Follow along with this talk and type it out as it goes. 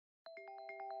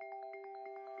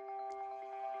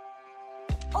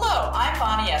Hello, I'm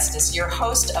Bonnie Estes, your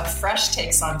host of Fresh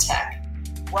Takes on Tech.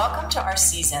 Welcome to our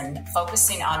season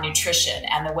focusing on nutrition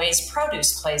and the ways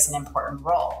produce plays an important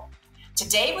role.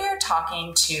 Today we are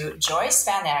talking to Joyce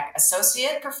Van Eck,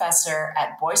 Associate Professor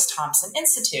at Boyce Thompson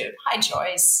Institute. Hi,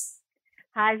 Joyce.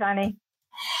 Hi, Bonnie.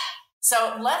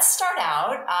 So let's start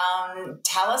out.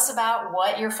 Tell us about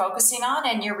what you're focusing on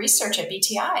and your research at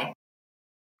BTI.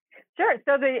 Sure.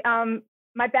 So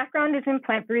my background is in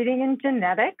plant breeding and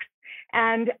genetics,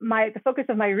 and the focus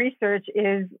of my research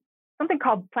is something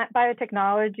called plant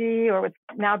biotechnology, or what's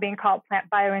now being called plant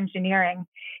bioengineering.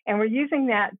 And we're using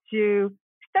that to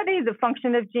study the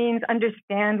function of genes,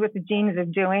 understand what the genes are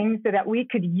doing, so that we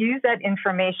could use that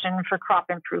information for crop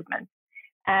improvement.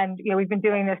 And we've been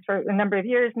doing this for a number of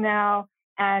years now,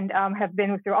 and have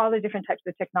been through all the different types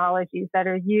of technologies that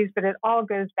are used, but it all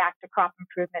goes back to crop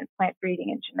improvement, plant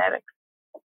breeding, and genetics.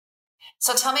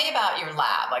 So tell me about your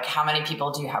lab. Like, how many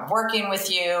people do you have working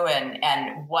with you,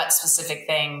 and what specific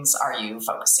things are you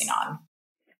focusing on?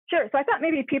 Sure. So I thought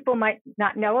maybe people might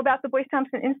not know about the Boyce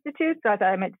Thompson Institute, so I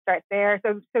thought I might start there.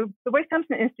 So the Boyce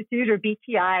Thompson Institute, or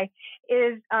BTI,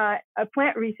 is a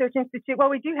plant research institute. Well,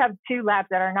 we do have two labs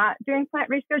that are not doing plant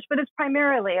research, but it's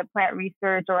primarily a plant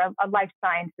research or a life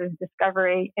sciences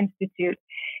discovery institute.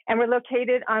 And we're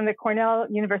located on the Cornell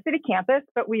University campus,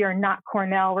 but we are not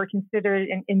Cornell. We're considered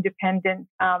an independent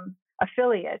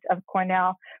affiliate of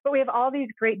Cornell, but we have all these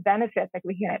great benefits. Like,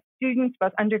 we have students,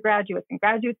 both undergraduates and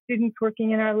graduate students,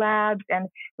 working in our labs, and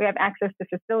we have access to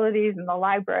facilities and the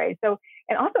library. So,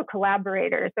 and also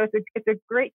collaborators. So it's a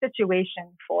great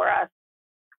situation for us.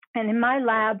 And in my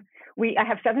lab, I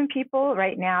have 7 people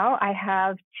right now. I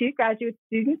have 2 graduate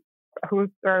students who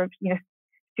are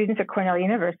students at Cornell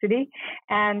University,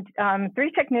 and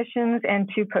 3 technicians and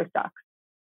 2 postdocs.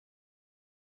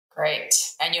 Great.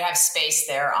 And you have space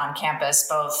there on campus,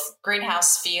 both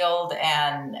greenhouse, field,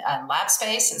 and lab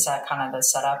space. Is that kind of the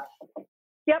setup?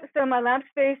 Yep. So my lab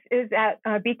space is at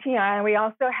BTI, and we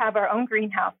also have our own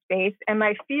greenhouse space. And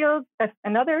my field, that's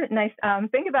another nice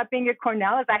thing about being at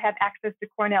Cornell, is I have access to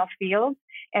Cornell fields.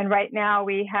 And right now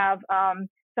we have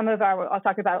some of our, I'll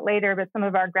talk about it later, but some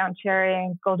of our ground cherry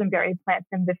and goldenberry plants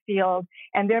in the field.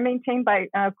 And they're maintained by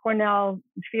Cornell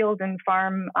field and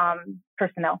farm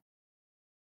personnel.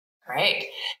 Great.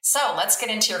 So let's get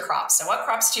into your crops. So what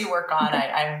crops do you work on?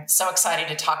 I'm so excited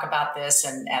to talk about this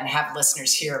and have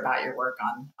listeners hear about your work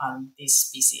on these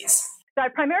species. So I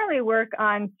primarily work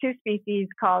on 2 species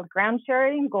called ground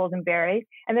cherry and goldenberry.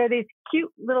 And they're these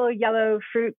cute little yellow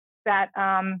fruits that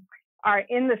are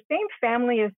in the same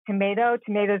family as tomato.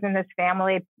 Tomatoes in this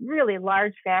family, really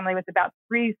large family with about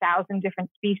 3,000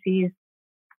 different species.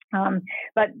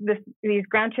 But these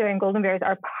ground cherry and goldenberries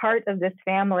are part of this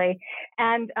family,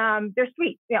 and they're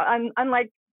sweet. Unlike,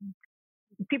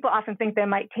 people often think they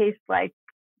might taste like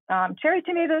cherry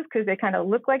tomatoes because they kind of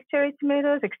look like cherry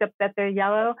tomatoes, except that they're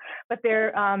yellow. But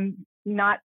they're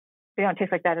not. They don't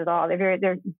taste like that at all.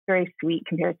 They're very sweet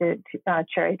compared to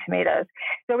cherry tomatoes.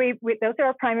 So those are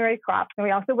our primary crops, and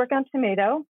we also work on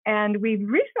tomato. And we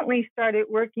recently started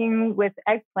working with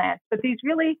eggplants, but these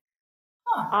really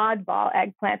oddball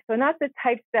eggplants. So not the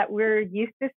types that we're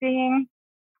used to seeing.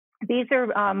 These are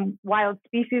wild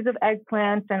species of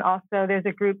eggplants, and also there's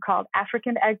a group called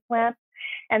African eggplants.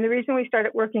 And the reason we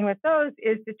started working with those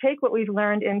is to take what we've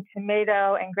learned in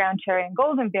tomato and ground cherry and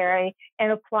goldenberry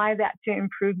and apply that to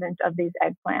improvement of these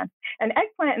eggplants. An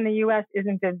eggplant in the U.S.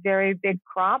 isn't a very big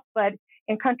crop, but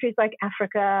in countries like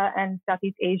Africa and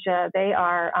Southeast Asia, they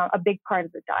are a big part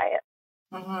of the diet.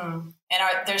 Mm-hmm.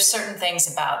 And there's certain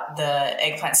things about the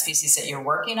eggplant species that you're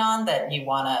working on that you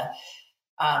want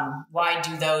to, why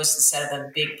do those instead of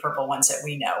the big purple ones that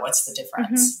we know? What's the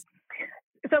difference? Mm-hmm.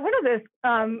 So one of this,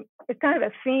 it's kind of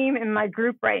a theme in my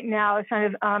group right now, is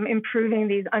kind of improving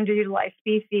these underutilized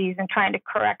species and trying to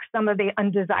correct some of the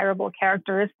undesirable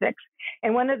characteristics.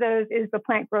 And one of those is the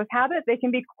plant growth habit. They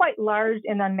can be quite large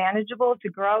and unmanageable to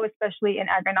grow, especially in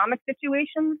agronomic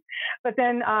situations. But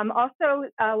then also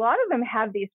a lot of them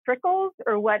have these prickles,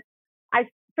 or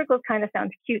prickles kind of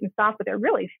sounds cute and soft, but they're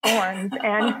really thorns,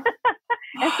 and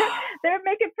they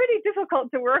make it pretty difficult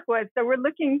to work with. So we're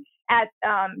looking at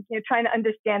trying to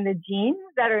understand the genes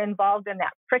that are involved in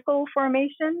that prickle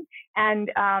formation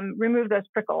and remove those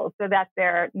prickles so that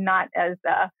they're not as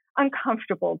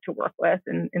uncomfortable to work with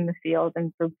in the field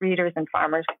and for breeders and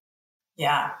farmers.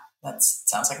 Yeah, that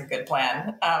sounds like a good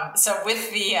plan. So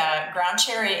with the ground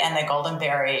cherry and the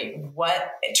goldenberry,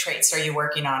 what traits are you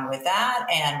working on with that?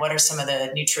 And what are some of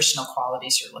the nutritional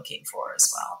qualities you're looking for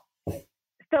as well?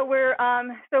 So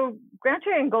ground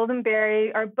cherry and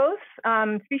goldenberry are both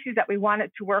species that we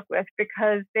wanted to work with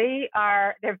because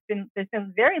there's been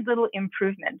very little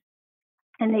improvement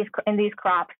in these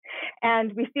crops,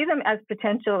 and we see them as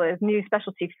potential as new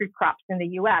specialty fruit crops in the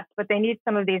U.S. But they need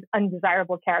some of these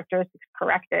undesirable characteristics to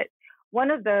correct it. One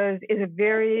of those is a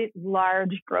very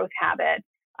large growth habit.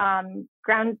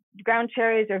 Ground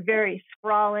cherries are very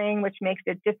sprawling, which makes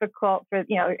it difficult for,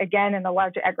 again, in a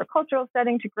larger agricultural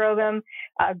setting to grow them.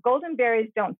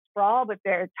 Goldenberries don't sprawl, but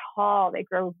they're tall. They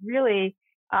grow really,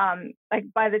 like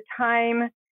by the time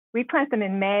we plant them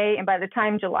in May, and by the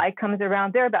time July comes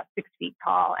around, they're about 6 feet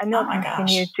tall, and they'll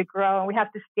continue to grow. And we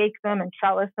have to stake them and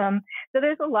trellis them. So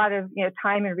there's a lot of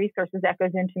time and resources that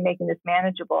goes into making this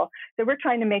manageable. So we're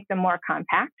trying to make them more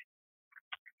compact.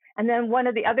 And then one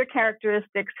of the other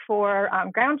characteristics for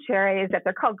ground cherry is that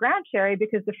they're called ground cherry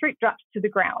because the fruit drops to the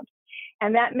ground.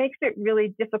 And that makes it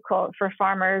really difficult for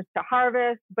farmers to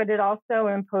harvest, but it also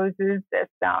imposes this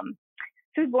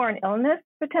foodborne illness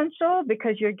potential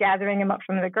because you're gathering them up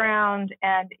from the ground.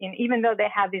 And even though they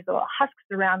have these little husks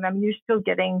around them, you're still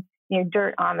getting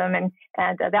dirt on them. And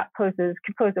that can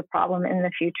pose a problem in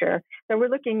the future. So we're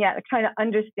looking at trying to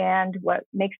understand what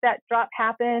makes that drop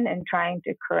happen and trying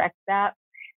to correct that.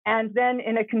 And then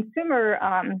in a consumer,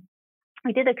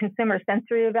 we did a consumer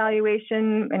sensory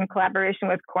evaluation in collaboration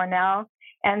with Cornell.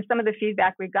 And some of the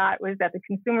feedback we got was that the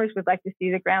consumers would like to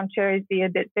see the ground cherries be a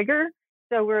bit bigger.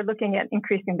 So we're looking at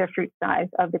increasing the fruit size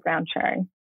of the ground cherry.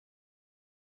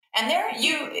 And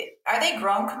are they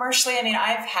grown commercially? I mean,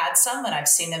 I've had some and I've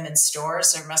seen them in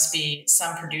stores. There must be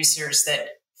some producers that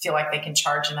feel like they can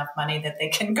charge enough money that they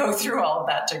can go through all of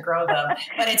that to grow them.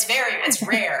 But it's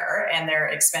rare and they're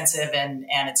expensive and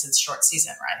it's a short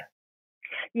season, right?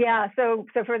 Yeah. So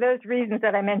for those reasons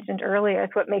that I mentioned earlier,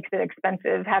 it's what makes it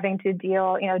expensive, having to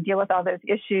deal with all those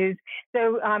issues.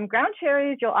 So ground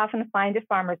cherries, you'll often find at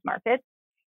farmers markets.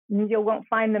 You won't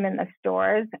find them in the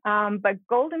stores, but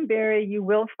goldenberry you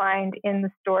will find in the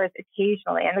stores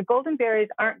occasionally. And the goldenberries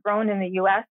aren't grown in the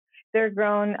U.S. They're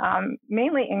grown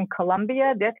mainly in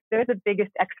Colombia. They're the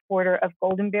biggest exporter of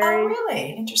goldenberries. Oh,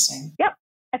 really? Interesting. Yep.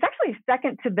 It's actually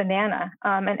second to banana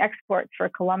in exports for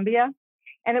Colombia.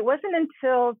 And it wasn't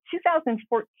until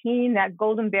 2014 that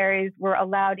goldenberries were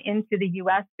allowed into the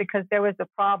U.S. because there was a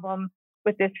problem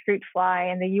with this fruit fly,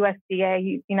 and the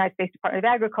USDA, United States Department of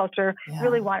Agriculture,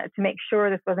 really wanted to make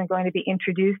sure this wasn't going to be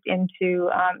introduced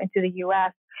into the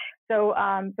U.S. So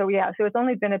it's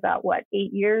only been about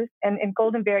 8 years, and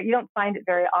goldenberry you don't find it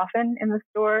very often in the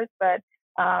stores, but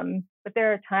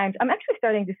there are times I'm actually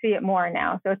starting to see it more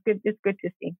now, so it's good to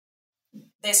see.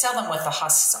 They sell them with the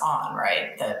husks on,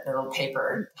 right? The little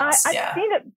paper husks. I've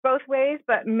seen it both ways,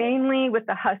 but mainly with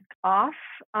the husk off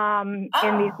in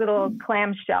these little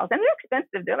clamshells. And they're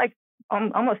expensive. They're like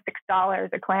almost $6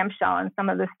 a clamshell in some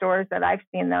of the stores that I've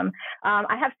seen them.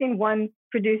 I have seen one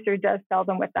producer does sell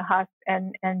them with the husk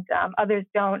and others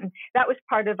don't. And that was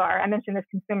part of I mentioned this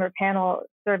consumer panel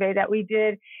survey that we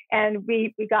did. And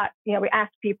we got, we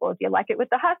asked people, do you like it with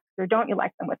the husks or don't you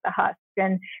like them with the husks?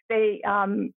 And they,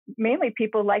 mainly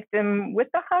people liked them with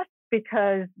the husks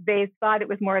because they thought it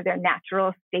was more of their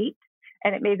natural state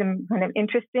and it made them kind of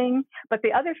interesting. But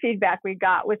the other feedback we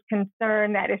got was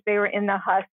concern that if they were in the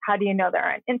husk, how do you know there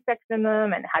aren't insects in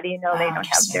them? And how do you know they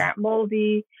aren't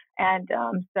moldy? And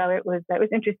so it was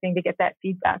interesting to get that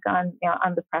feedback on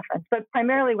the preference. But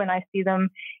primarily when I see them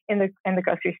in the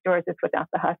grocery stores, it's without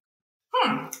the husk.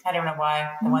 I don't know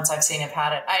why the ones I've seen have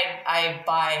had it. I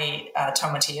buy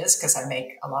tomatillas because I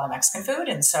make a lot of Mexican food.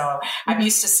 And so I'm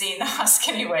used to seeing the husk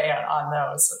anyway on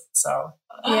those. So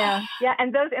yeah.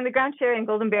 And the ground cherry and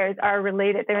goldenberries are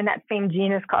related. They're in that same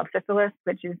genus called Physalis,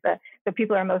 which is the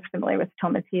people are most familiar with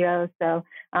tomatillos. So,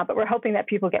 but we're hoping that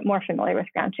people get more familiar with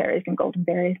ground cherries and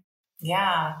goldenberries.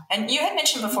 Yeah. And you had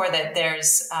mentioned before that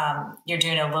there's, you're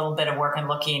doing a little bit of work and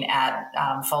looking at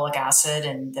folic acid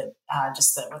and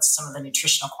what's some of the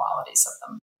nutritional qualities of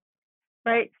them.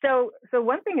 Right. So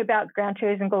one thing about ground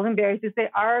cherries and goldenberries is they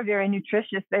are very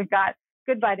nutritious. They've got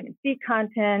good vitamin C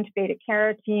content, beta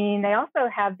carotene. They also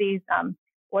have these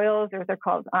oils, or they're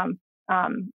called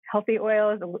healthy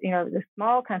oils, the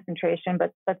small concentration,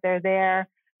 but they're there,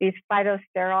 these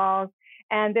phytosterols.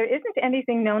 And there isn't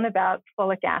anything known about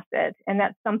folic acid. And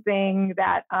that's something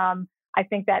that I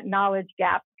think that knowledge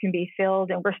gap can be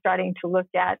filled. And we're starting to look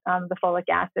at the folic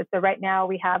acid. So right now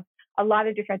we have a lot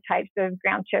of different types of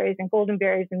ground cherries and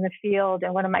goldenberries in the field.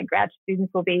 And one of my grad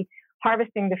students will be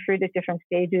harvesting the fruit at different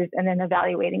stages and then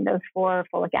evaluating those for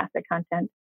folic acid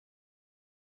content.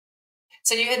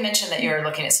 So you had mentioned that you're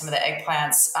looking at some of the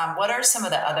eggplants. What are some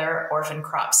of the other orphan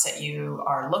crops that you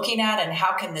are looking at, and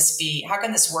how can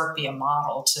this work be a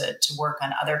model to work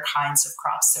on other kinds of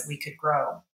crops that we could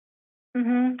grow?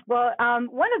 Mm-hmm. Well,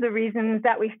 one of the reasons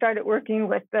that we started working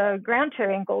with the ground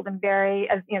cherry and goldenberry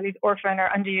as these orphan or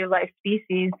underutilized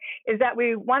species is that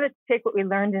we wanted to take what we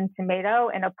learned in tomato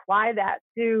and apply that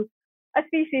to a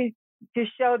species to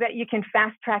show that you can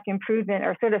fast track improvement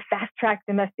or sort of fast track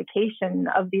domestication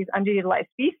of these underutilized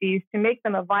species to make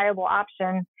them a viable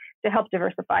option to help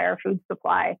diversify our food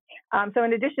supply. So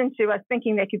in addition to us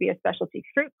thinking they could be a specialty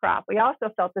fruit crop, we also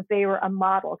felt that they were a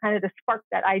model, kind of to spark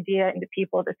that idea into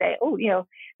people to say, oh,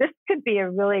 this could be a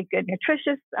really good,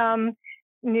 nutritious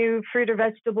new fruit or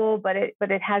vegetable, but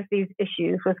it has these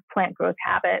issues with plant growth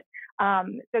habit.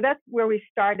 So that's where we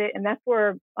started, and that's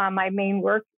where my main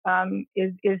work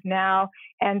is now.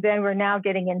 And then we're now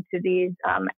getting into these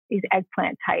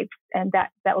eggplant types, and that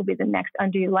will be the next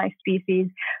underutilized species.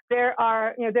 There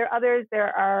are others.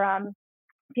 There are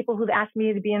people who've asked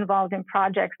me to be involved in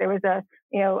projects. There was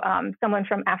someone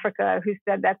from Africa who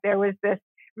said that there was this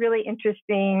really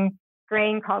interesting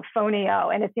grain called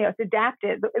fonio, and it's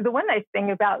adapted. The one nice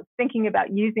thing about thinking about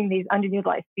using these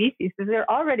underutilized species is they're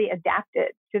already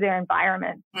adapted to their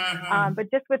environment,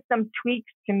 but just with some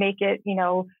tweaks to make it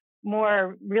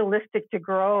more realistic to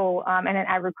grow at an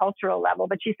agricultural level.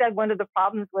 But she said one of the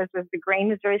problems was the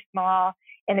grain is very small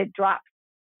and it drops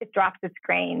its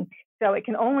grain. So it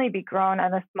can only be grown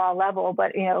on a small level,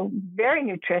 but very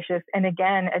nutritious and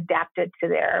again adapted to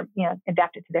their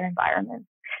environment.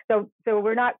 So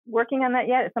we're not working on that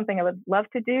yet. It's something I would love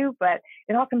to do, but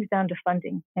it all comes down to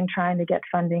funding and trying to get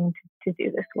funding to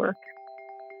do this work.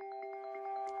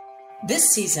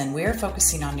 This season, we are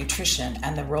focusing on nutrition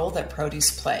and the role that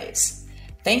produce plays.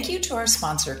 Thank you to our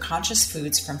sponsor, Conscious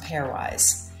Foods from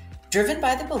Pairwise. Driven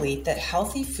by the belief that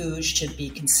healthy foods should be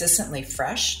consistently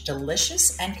fresh,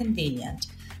 delicious, and convenient,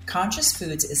 Conscious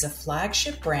Foods is a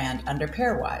flagship brand under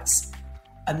Pairwise,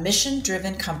 a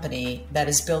mission-driven company that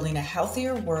is building a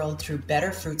healthier world through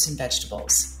better fruits and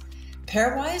vegetables.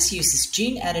 Pairwise uses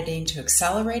gene editing to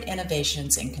accelerate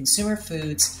innovations in consumer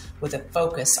foods with a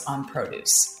focus on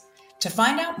produce. To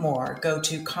find out more, go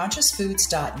to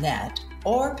consciousfoods.net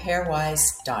or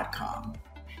pairwise.com.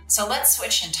 So let's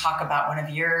switch and talk about one of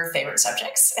your favorite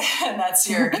subjects, and that's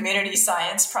your community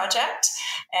science project.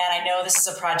 And I know this is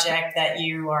a project that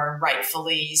you are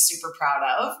rightfully super proud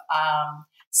of.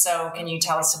 So can you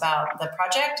tell us about the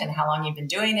project and how long you've been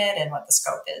doing it and what the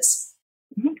scope is?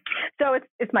 So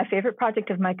it's my favorite project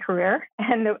of my career,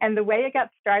 and the way it got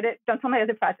started. Don't tell my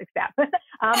other project staff. But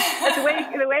the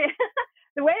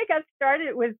way it got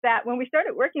started was that when we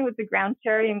started working with the ground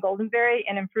cherry and goldenberry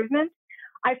and improvements,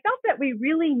 I felt that we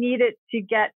really needed to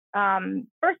get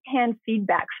firsthand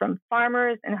feedback from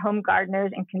farmers and home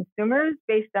gardeners and consumers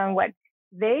based on what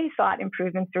they thought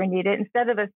improvements were needed, instead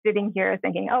of us sitting here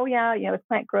thinking, oh yeah, it's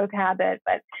plant growth habit,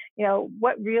 but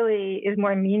what really is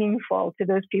more meaningful to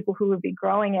those people who would be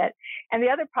growing it. And the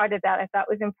other part of that I thought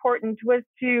was important was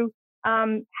to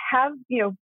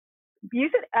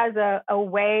use it as a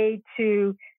way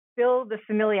to build the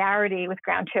familiarity with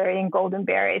ground cherry and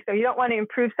goldenberry. So you don't want to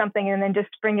improve something and then just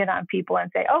spring it on people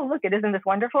and say, oh, look, isn't this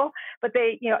wonderful? But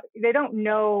they don't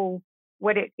know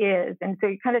what it is. And so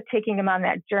you're kind of taking them on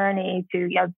that journey to,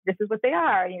 this is what they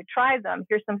are. Try them.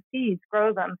 Here's some seeds,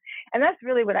 grow them. And that's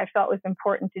really what I felt was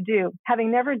important to do.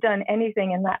 Having never done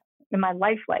anything in my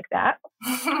life like that,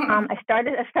 I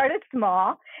started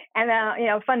small,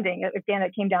 and funding. Again,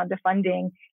 it came down to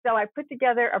funding. So I put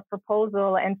together a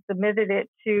proposal and submitted it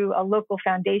to a local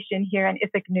foundation here in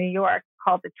Ithaca, New York,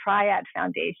 called the Triad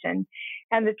Foundation.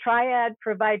 And the Triad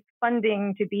provides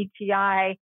funding to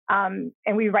BTI, and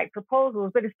we write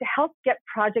proposals, but it's to help get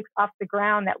projects off the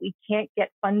ground that we can't get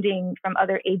funding from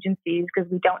other agencies because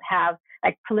we don't have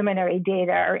preliminary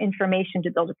data or information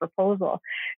to build a proposal.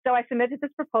 So I submitted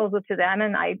this proposal to them,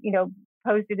 and I,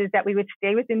 posed it as that we would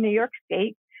stay within New York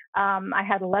State. I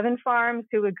had 11 farmers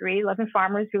who agreed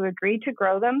to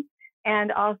grow them,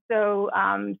 and also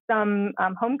some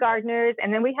home gardeners.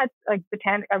 And then we had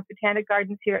botanic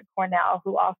gardens here at Cornell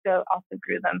who also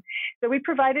grew them. So we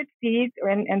provided seeds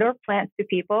and/or plants to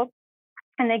people,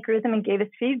 and they grew them and gave us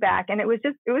feedback. And it was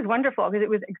wonderful because it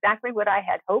was exactly what I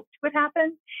had hoped would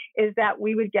happen, is that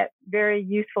we would get very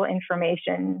useful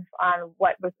information on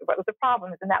what was the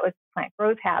problems, and that was plant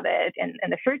growth habit and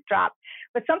the fruit drop.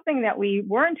 But something that we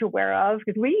weren't aware of,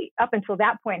 because we, up until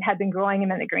that point, had been growing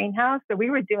them in the greenhouse. So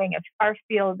we were doing our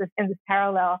field in this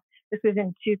parallel. This was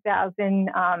in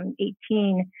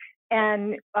 2018.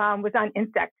 and was on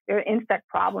insect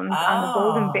problems on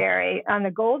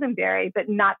the goldenberry, but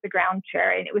not the ground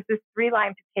cherry. And it was this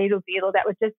 3-line potato beetle that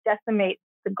would just decimate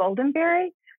the goldenberry,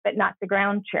 but not the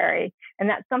ground cherry. And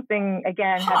that's something,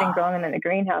 again, having grown them in the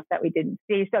greenhouse, that we didn't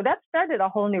see. So that started a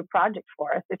whole new project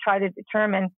for us to try to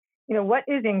determine, what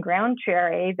is in ground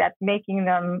cherry that's making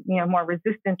them, more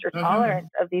resistant or tolerant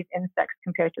of these insects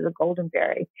compared to the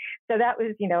goldenberry. So that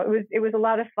was, it was a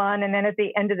lot of fun. And then at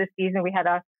the end of the season, we had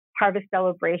a harvest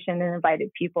celebration and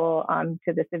invited people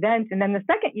to this event. And then the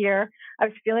second year, I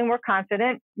was feeling more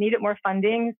confident, needed more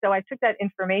funding. So I took that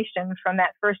information from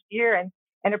that first year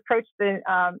and approached the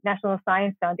National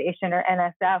Science Foundation, or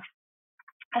NSF.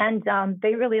 And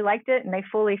they really liked it, and they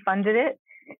fully funded it.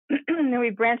 And we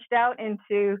branched out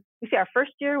into, our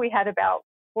first year, we had about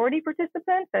 40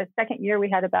 participants. The second year, we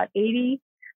had about 80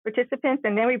 participants.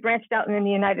 And then we branched out in the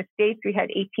United States. We had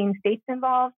 18 states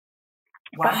involved.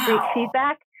 Wow. Got great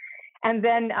feedback. And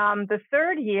then the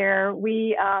third year,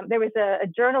 there was a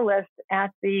journalist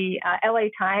at the LA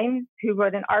Times who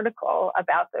wrote an article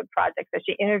about the project. So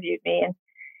she interviewed me,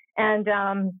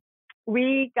 and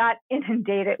we got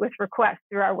inundated with requests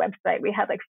through our website. We had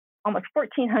like almost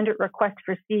 1,400 requests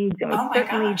for seeds, and we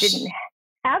certainly didn't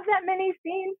have that many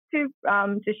seeds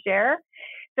to share.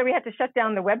 So we had to shut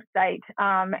down the website.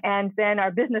 And then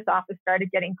our business office started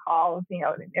getting calls,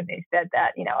 and they said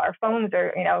that, our phones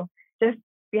are,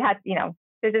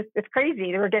 it's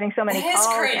crazy. They were getting so many calls.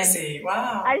 It's crazy.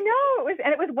 Wow. I know.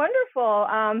 It was wonderful.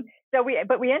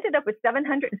 But we ended up with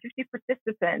 750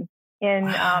 participants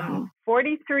in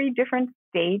 43 different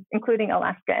states, including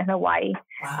Alaska and Hawaii.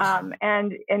 Wow.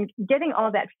 And getting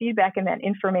all that feedback and that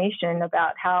information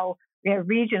about how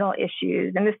regional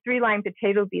issues, and this 3-line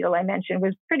potato beetle I mentioned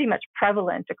was pretty much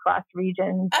prevalent across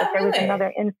regions. But there was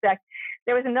another insect.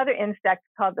 There was another insect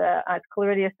called the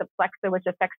Caluridia subplexa, which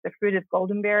affects the fruit of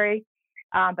goldenberry,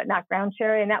 but not ground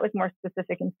cherry, and that was more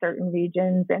specific in certain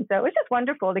regions. And so it was just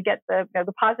wonderful to get the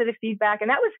positive feedback.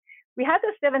 And we had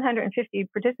those 750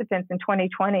 participants in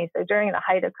 2020, so during the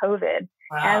height of COVID.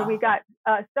 Wow. And we got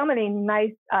so many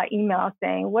nice emails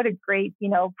saying, what a great,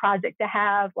 project to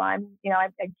have. Well, I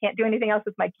can't do anything else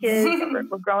with my kids.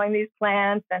 We're growing these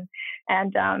plants.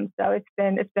 And so it's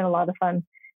been a lot of fun.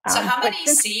 So how many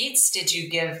seeds did you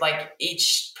give, like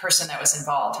each person that was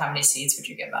involved? How many seeds would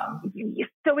you give them?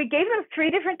 So we gave them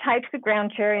 3 different types of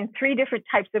ground cherry and 3 different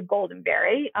types of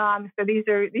goldenberry. So these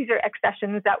are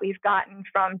accessions that we've gotten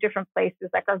from different places.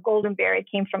 Like our goldenberry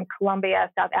came from Colombia,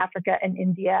 South Africa, and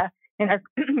India. And our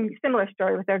similar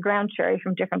story with our ground cherry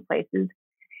from different places.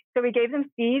 So we gave them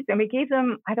seeds, and we gave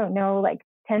them,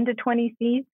 10 to 20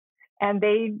 seeds. And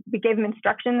we gave them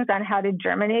instructions on how to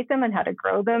germinate them and how to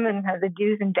grow them and how the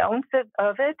do's and don'ts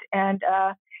of it. And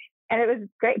it was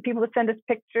great. People would send us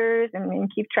pictures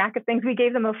and keep track of things. We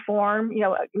gave them a form.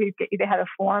 They had a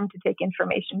form to take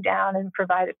information down and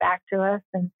provide it back to us.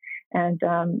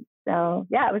 So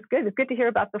yeah, it was good. It was good to hear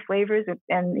about the flavors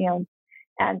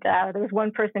and there was one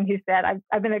person who said,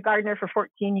 I've been a gardener for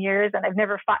 14 years and I've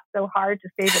never fought so hard to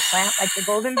save a plant like the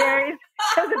goldenberries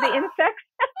because of the insects.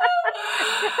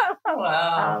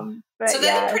 Wow. So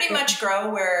they would pretty much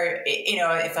grow where,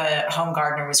 if a home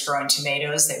gardener was growing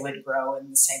tomatoes, they would grow in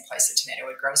the same place a tomato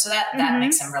would grow. So that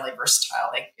makes them really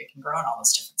versatile. It can grow in all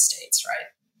those different states, right?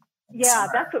 Yeah,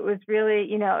 that's what was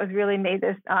really, it really made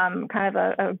this kind of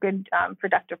a good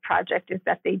productive project, is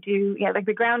that they do, like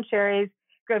the ground cherries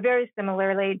grow very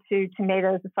similarly to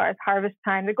tomatoes as far as harvest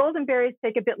time. The goldenberries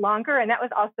take a bit longer, and that was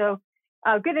also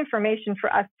good information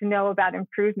for us to know about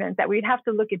improvements, that we'd have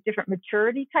to look at different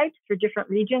maturity types for different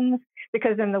regions,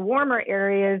 because in the warmer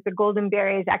areas, the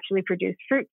goldenberries actually produce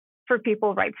fruit for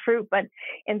people, ripe fruit. But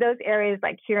in those areas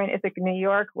like here in Ithaca, New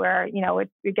York, where,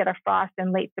 we get a frost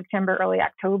in late September, early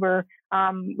October,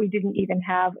 we didn't even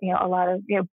have, a lot of,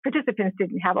 participants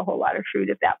didn't have a whole lot of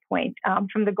fruit at that point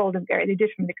from the goldenberry. They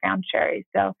did from the ground cherry.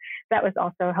 So that was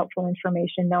also helpful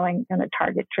information, knowing kind of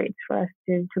target traits for us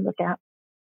to look at.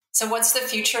 So what's the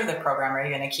future of the program? Are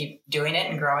you going to keep doing it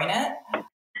and growing it?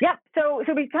 Yeah. So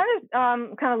we kind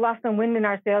of lost some wind in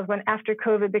our sails when after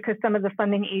COVID, because some of the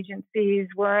funding agencies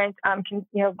weren't,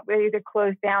 they either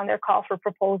closed down their call for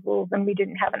proposals, and we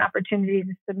didn't have an opportunity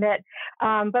to submit.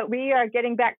 But we are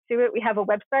getting back to it. We have a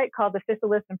website called the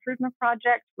Physalis Improvement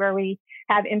Project, where we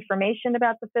have information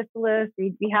about the physalis.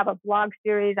 We have a blog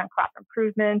series on crop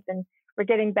improvements, and we're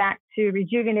getting back to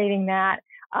rejuvenating that.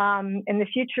 And the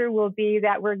future will be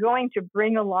that we're going to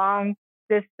bring along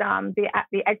this the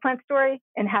eggplant story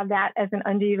and have that as an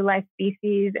underutilized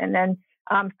species, and then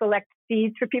select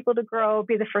seeds for people to grow,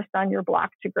 be the first on your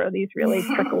block to grow these really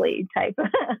prickly type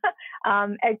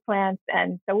eggplants.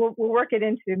 And so we'll work it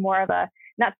into more of a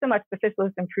not so much the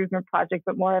Physalis improvement project,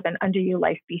 but more of an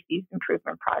underutilized species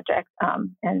improvement project,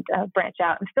 and branch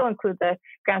out and still include the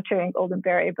ground cherry and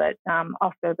goldenberry, but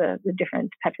also the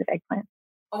different types of eggplants.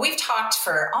 Well, we've talked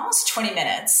for almost 20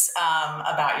 minutes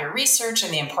about your research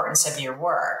and the importance of your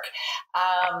work.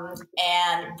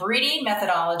 And breeding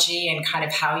methodology and kind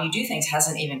of how you do things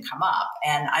hasn't even come up.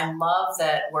 And I love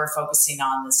that we're focusing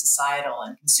on the societal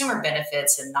and consumer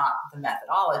benefits and not the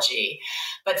methodology.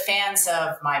 But fans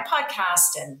of my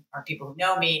podcast and or people who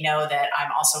know me know that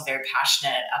I'm also very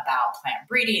passionate about plant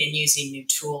breeding and using new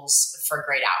tools for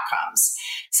great outcomes.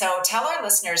 So tell our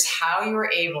listeners how you were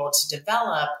able to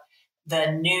develop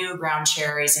the new ground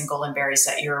cherries and goldenberries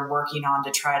that you're working on to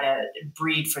try to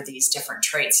breed for these different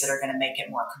traits that are going to make it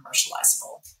more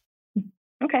commercializable.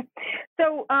 Okay.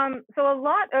 So,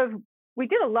 we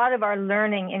did a lot of our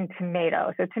learning in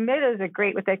tomato. So tomatoes are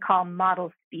great, what they call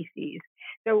model species.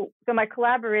 So my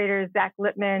collaborators, Zach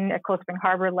Lippman at Cold Spring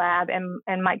Harbor Lab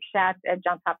and Mike Schatz at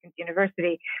Johns Hopkins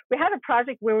University, we had a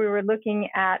project where we were looking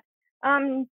at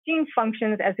gene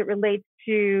functions as it relates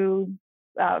to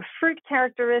fruit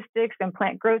characteristics and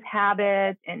plant growth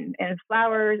habits and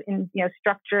flowers and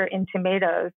structure in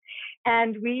tomatoes.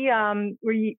 And we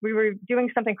were doing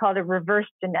something called a reverse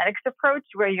genetics approach,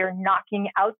 where you're knocking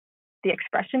out the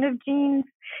expression of genes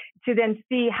to then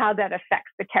see how that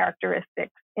affects the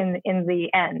characteristics in the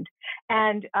end.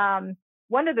 And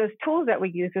one of those tools that we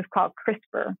use is called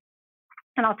CRISPR.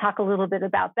 And I'll talk a little bit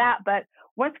about that. But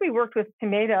once we worked with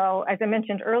tomato, as I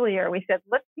mentioned earlier, we said,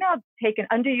 let's now take an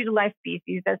underutilized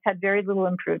species that's had very little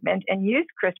improvement and use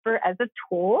CRISPR as a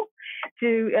tool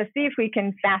to see if we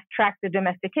can fast track the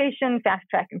domestication, fast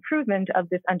track improvement of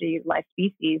this underutilized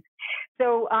species.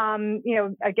 So,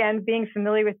 again, being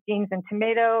familiar with genes in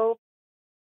tomato,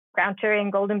 ground cherry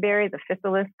and goldenberry, the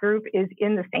Physalis group, is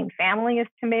in the same family as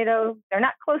tomato. They're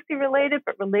not closely related,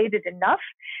 but related enough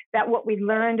that what we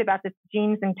learned about the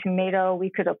genes in tomato, we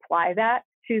could apply that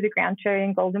to the ground cherry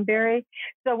and goldenberry.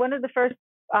 So one of the first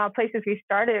places we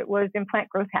started was in plant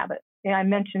growth habits. I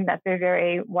mentioned that they're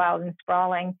very wild and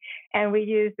sprawling, and we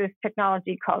use this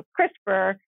technology called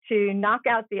CRISPR to knock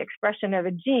out the expression of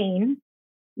a gene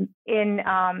in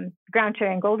ground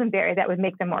cherry and goldenberry that would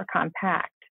make them more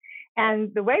compact.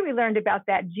 And the way we learned about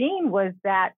that gene was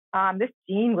that this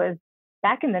gene was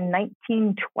back in the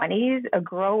 1920s. A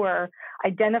grower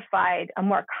identified a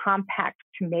more compact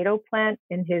tomato plant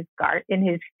in his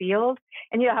field.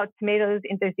 And you know how tomatoes,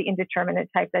 there's the indeterminate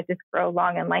type that just grow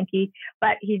long and lanky.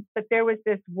 But there was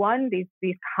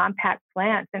these compact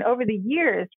plants. And over the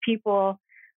years, people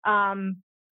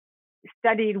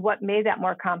studied what made that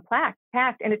more compact.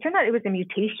 And it turned out it was a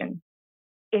mutation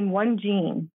in one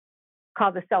gene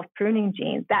called the self-pruning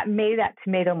gene that made that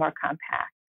tomato more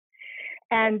compact.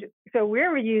 And so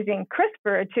we're using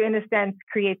CRISPR to, in a sense,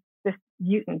 create this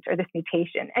mutant or this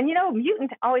mutation. And,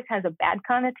 mutant always has a bad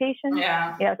connotation.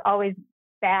 Yeah. It's always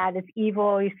bad. It's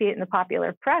evil. You see it in the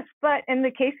popular press. But in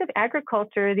the case of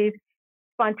agriculture, these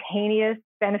spontaneous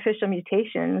beneficial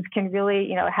mutations can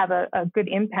really, have a good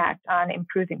impact on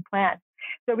improving plants.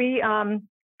 So we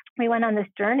went on this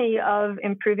journey of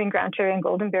improving ground cherry and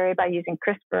goldenberry by using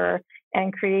CRISPR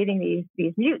and creating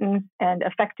these mutants and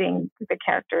affecting the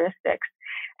characteristics.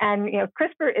 And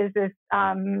CRISPR is this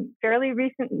fairly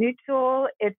recent new tool.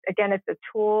 It's a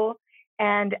tool,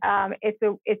 and it's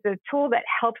a tool that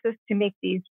helps us to make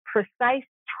these precise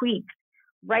tweaks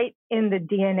right in the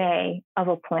DNA of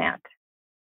a plant.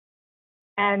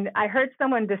 And I heard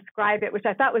someone describe it, which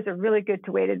I thought was a really good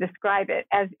way to describe it,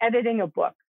 as editing a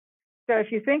book. So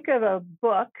if you think of a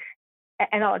book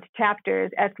and all its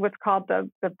chapters as what's called the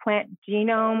plant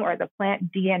genome or the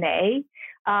plant DNA,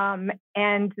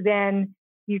 and then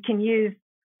you can use,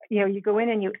 you go in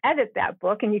and you edit that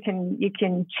book, and you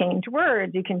can change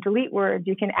words, you can delete words,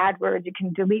 you can add words, you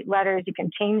can delete letters, you can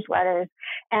change letters,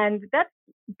 and that's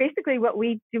basically what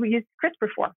we do. We use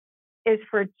CRISPR is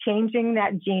for changing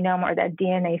that genome or that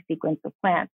DNA sequence of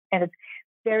plants, and it's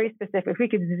very specific. We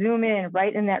could zoom in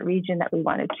right in that region that we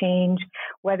want to change,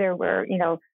 whether we're,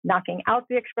 knocking out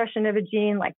the expression of a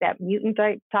gene like that mutant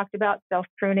I talked about,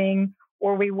 self-pruning,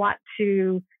 or we want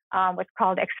to what's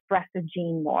called express a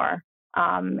gene more.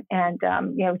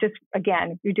 Just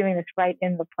again, you're doing this right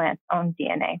in the plant's own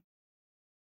DNA.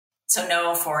 So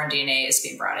no foreign DNA is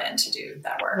being brought in to do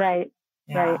that work. Right.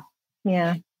 Yeah. Right.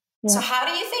 Yeah. So how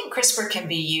do you think CRISPR can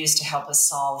be used to help us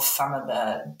solve some of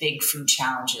the big food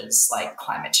challenges like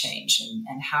climate change,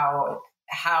 and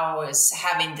how is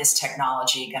having this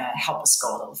technology going to help us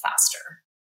go a little faster?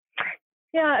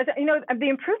 Yeah, the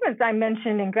improvements I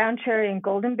mentioned in ground cherry and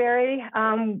goldenberry,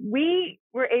 we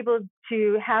were able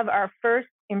to have our first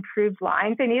improved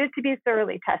lines. They needed to be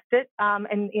thoroughly tested,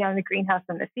 and in the greenhouse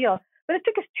and the field. But it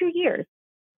took us 2 years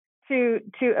to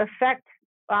affect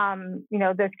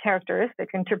those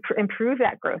characteristics and to improve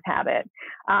that growth habit.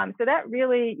 So that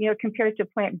really, compared to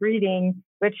plant breeding,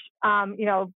 which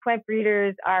plant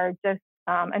breeders are just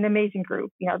an amazing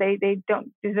group. They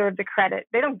don't deserve the credit.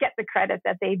 They don't get the credit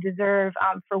that they deserve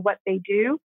for what they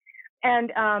do.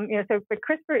 And but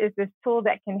CRISPR is this tool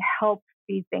that can help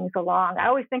speed things along. I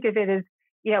always think of it as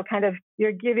kind of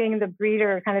you're giving the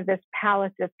breeder kind of this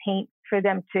palette of paint for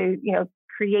them to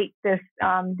create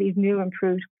these new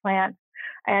improved plants,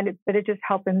 but it just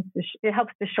helps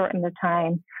to shorten the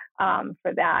time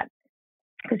for that,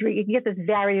 because you get this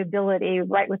variability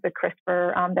right with the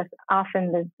CRISPR that's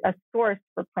often a source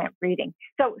for plant breeding.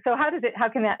 So how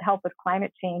can that help with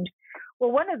climate change?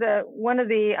 Well, one of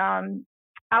the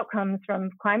outcomes from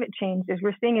climate change is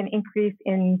we're seeing an increase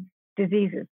in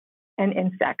diseases and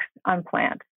insects on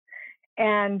plants.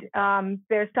 And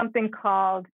there's something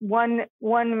called one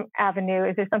avenue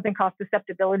is there's something called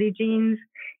susceptibility genes,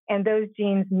 and those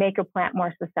genes make a plant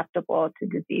more susceptible to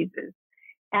diseases.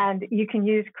 And you can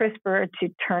use CRISPR to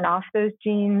turn off those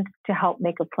genes to help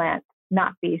make a plant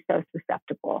not be so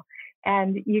susceptible.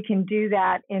 And you can do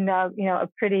that in a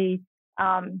pretty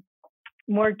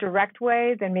more direct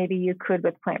way than maybe you could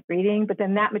with plant breeding. But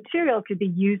then that material could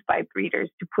be used by breeders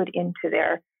to put into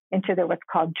their what's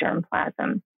called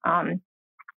germplasm.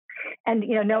 And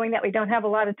knowing that we don't have a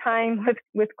lot of time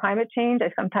with climate change,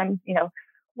 I sometimes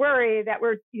worry that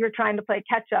you're trying to play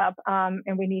catch up,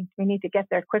 and we need to get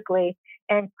there quickly.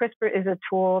 And CRISPR is a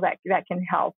tool that can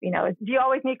help. Do you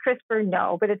always need CRISPR?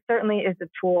 No, but it certainly is a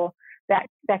tool that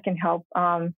can help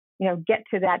get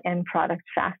to that end product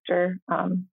faster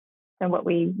than what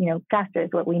faster is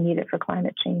what we needed for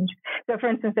climate change. So, for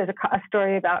instance, there's a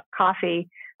story about coffee.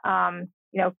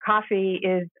 Coffee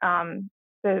is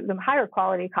the higher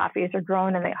quality coffees are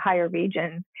grown in the higher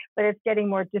regions, but it's getting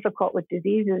more difficult with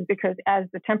diseases because as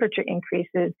the temperature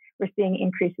increases, we're seeing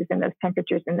increases in those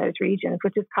temperatures in those regions,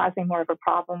 which is causing more of a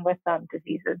problem with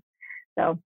diseases.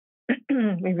 So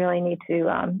we really need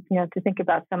to think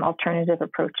about some alternative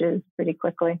approaches pretty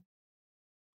quickly.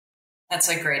 That's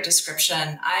a great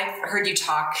description. I've heard you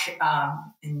talk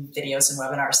in videos and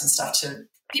webinars and stuff to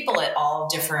people at all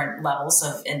different levels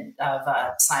of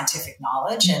scientific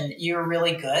knowledge, and you're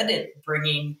really good at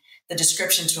bringing the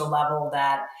description to a level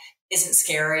that isn't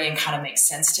scary and kind of makes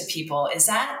sense to people. Is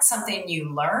that something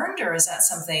you learned, or is that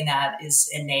something that is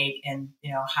innate in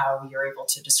how you're able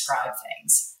to describe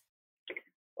things?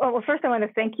 Well, first I want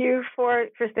to thank you for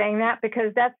saying that,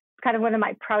 because that's kind of one of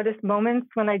my proudest moments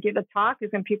when I give a talk is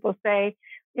when people say,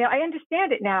 I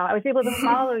understand it now. I was able to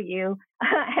follow you.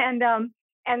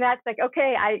 And that's like,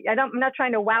 okay, I'm not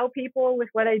trying to wow people with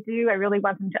what I do. I really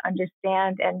want them to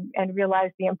understand and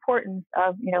realize the importance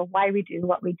of, why we do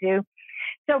what we do.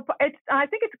 So I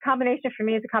think it's a combination for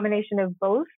me. It's a combination of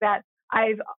both that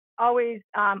I've always,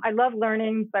 I love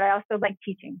learning, but I also like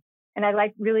teaching, and I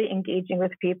like really engaging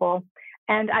with people.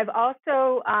 And I've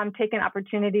also taken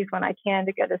opportunities when I can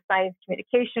to go to science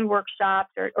communication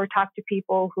workshops or talk to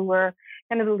people who are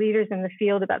kind of the leaders in the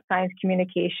field about science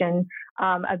communication,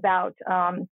 about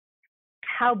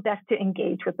how best to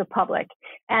engage with the public.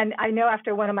 And I know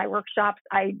after one of my workshops,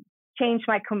 I changed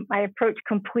my approach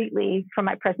completely from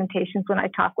my presentations when I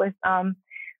talk with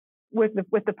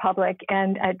the public,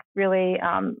 and it's really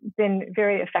been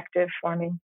very effective for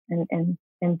me. And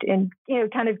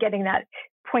kind of getting that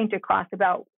point across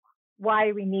about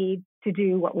why we need to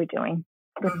do what we're doing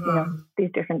with these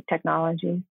different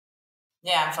technologies.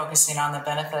 Yeah, I'm focusing on the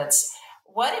benefits.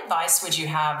 What advice would you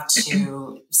have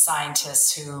to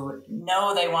scientists who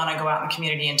know they want to go out in the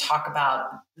community and talk about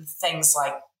things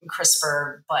like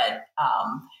CRISPR, but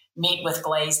meet with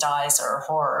glazed eyes or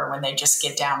horror when they just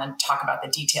get down and talk about the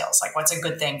details? Like, what's a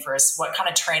good thing for us? What kind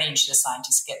of training should a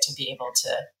scientist get to be able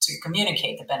to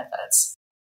communicate the benefits?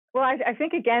 Well, I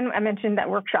think, again, I mentioned that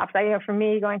workshops. For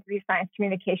me, going to these science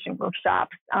communication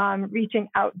workshops, reaching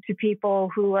out to people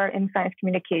who are in science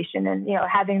communication and,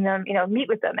 having them, meet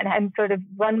with them and sort of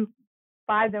run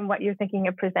by them what you're thinking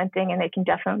of presenting, and they can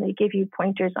definitely give you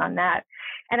pointers on that.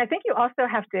 And I think you also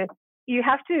have to,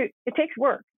 it takes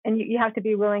work, and you have to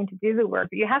be willing to do the work,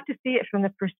 but you have to see it from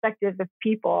the perspective of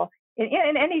people in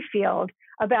any field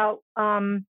about,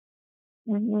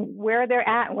 where they're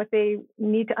at and what they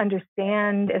need to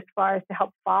understand as far as to help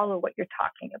follow what you're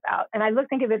talking about. And I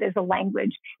think of it as a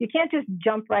language. You can't just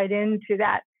jump right into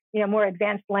that, more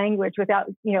advanced language without,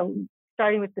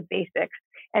 starting with the basics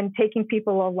and taking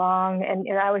people along. And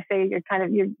I always say you're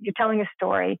telling a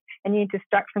story, and you need to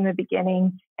start from the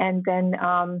beginning and then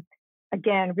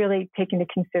again, really take into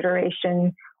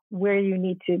consideration where you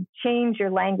need to change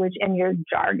your language and your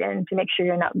jargon to make sure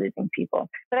you're not losing people.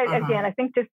 But again, I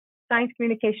think just science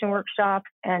communication workshops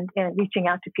and reaching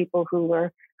out to people who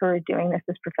are doing this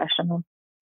as professionals.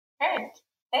 Great.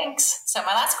 Thanks. So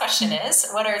my last question is,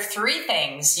 what are 3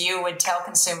 things you would tell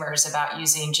consumers about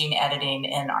using gene editing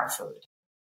in our food?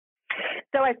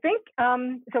 So I think,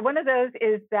 so one of those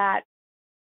is that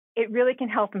it really can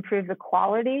help improve the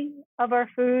quality of our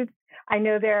foods. I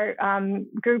know there are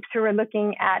groups who are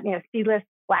looking at, seedless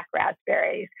black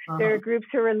raspberries. There are groups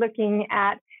who are looking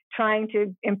at trying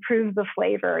to improve the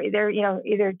flavor,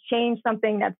 either change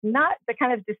something that's not the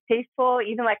kind of distasteful,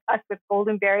 even like us with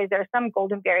golden berries. There are some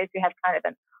golden berries who have kind of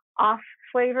an off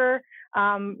flavor.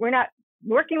 We're not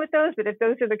working with those, but if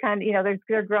those are the kind,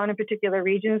 they're grown in particular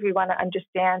regions, we want to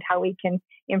understand how we can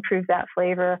improve that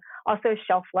flavor. Also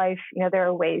shelf life, there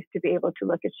are ways to be able to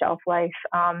look at shelf life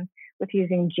with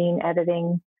using gene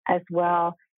editing as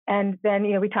well. And then,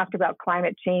 we talked about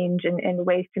climate change and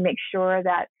ways to make sure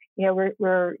that,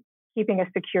 we're keeping a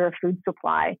secure food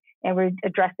supply, and we're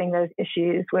addressing those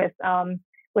issues with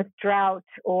drought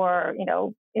or,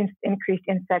 increased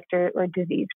insect or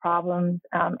disease problems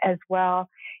as well.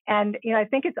 And, I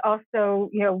think it's also,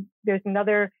 there's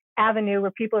another avenue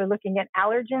where people are looking at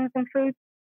allergens in foods.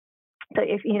 So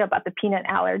if about the peanut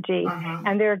allergy,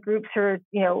 and there are groups who are,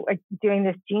 doing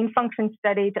this gene function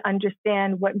study to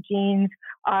understand what genes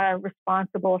are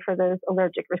responsible for those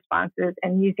allergic responses,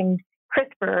 and using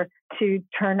CRISPR to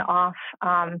turn off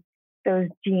those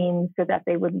genes so that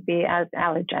they wouldn't be as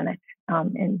allergenic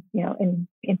in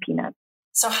peanuts.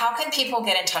 So how can people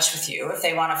get in touch with you if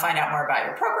they want to find out more about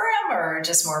your program or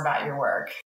just more about your work?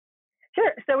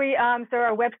 Sure. So so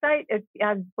our website is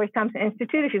Boyce Thompson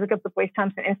Institute. If you look up the Boyce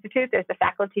Thompson Institute, there's a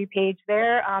faculty page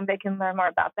there. They can learn more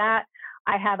about that.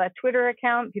 I have a Twitter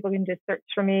account. People can just search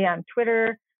for me on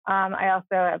Twitter. I also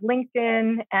have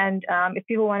LinkedIn. And if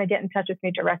people want to get in touch with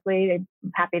me directly, I'm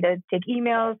happy to take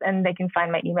emails, and they can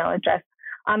find my email address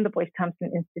on the Boyce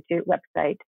Thompson Institute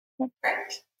website.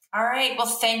 Great. All right. Well,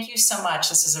 thank you so much.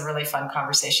 This is a really fun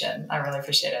conversation. I really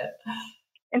appreciate it.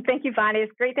 And thank you, Bonnie.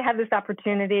 It's great to have this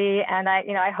opportunity. And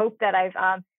I hope that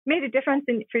I've made a difference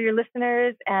for your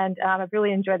listeners, and I've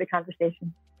really enjoyed the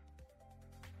conversation.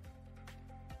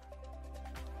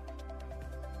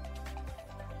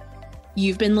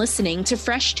 You've been listening to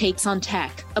Fresh Takes on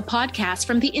Tech, a podcast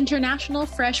from the International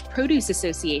Fresh Produce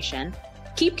Association.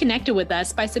 Keep connected with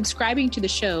us by subscribing to the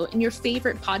show in your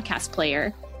favorite podcast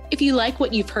player. If you like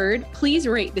what you've heard, please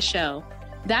rate the show.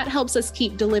 That helps us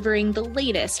keep delivering the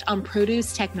latest on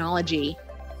produce technology.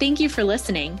 Thank you for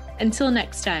listening. Until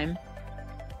next time.